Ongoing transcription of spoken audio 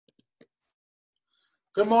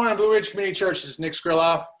Good morning, Blue Ridge Community Church. This is Nick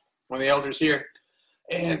Skrilloff, one of the elders here.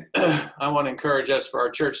 And I want to encourage us for our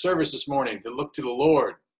church service this morning to look to the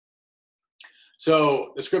Lord.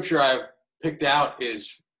 So the scripture I've picked out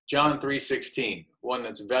is John 3:16, one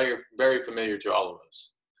that's very, very familiar to all of us.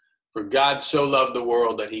 For God so loved the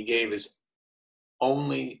world that he gave his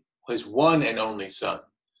one and only Son,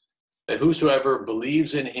 that whosoever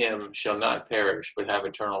believes in him shall not perish, but have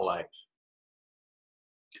eternal life.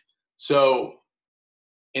 So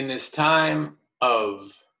in this time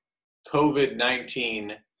of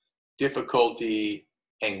COVID-19 difficulty,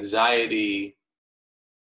 anxiety,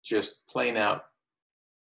 just plain out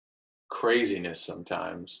craziness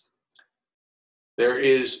sometimes, there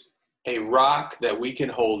is a rock that we can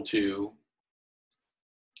hold to,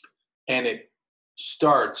 and it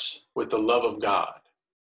starts with the love of God.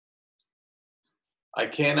 I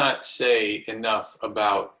cannot say enough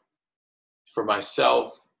about, for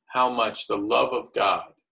myself, how much the love of God,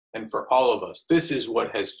 and for all of us, this is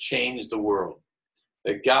what has changed the world.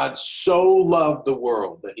 That God so loved the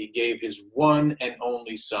world that he gave his one and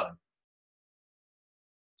only Son.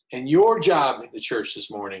 And your job at the church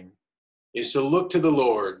this morning is to look to the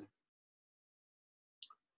Lord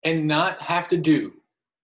and not have to do.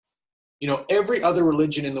 You know, every other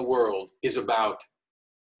religion in the world is about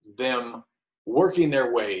them working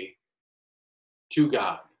their way to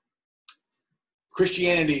God.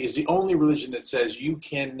 Christianity is the only religion that says you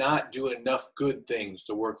cannot do enough good things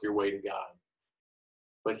to work your way to God.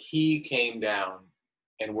 But he came down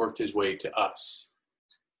and worked his way to us.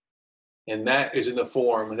 And that is in the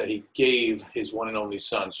form that he gave his one and only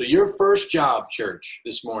Son. So your first job, church,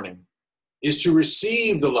 this morning is to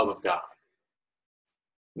receive the love of God,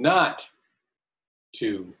 not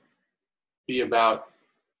to be about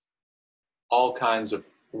all kinds of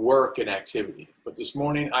work and activity. But this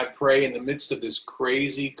morning, I pray in the midst of this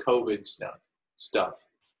crazy COVID stuff,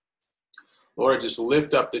 Lord, I just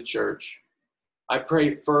lift up the church. I pray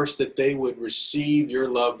first that they would receive your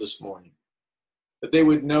love this morning, that they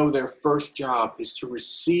would know their first job is to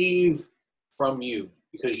receive from you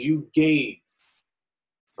because you gave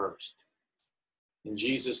first. In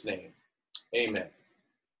Jesus' name, amen.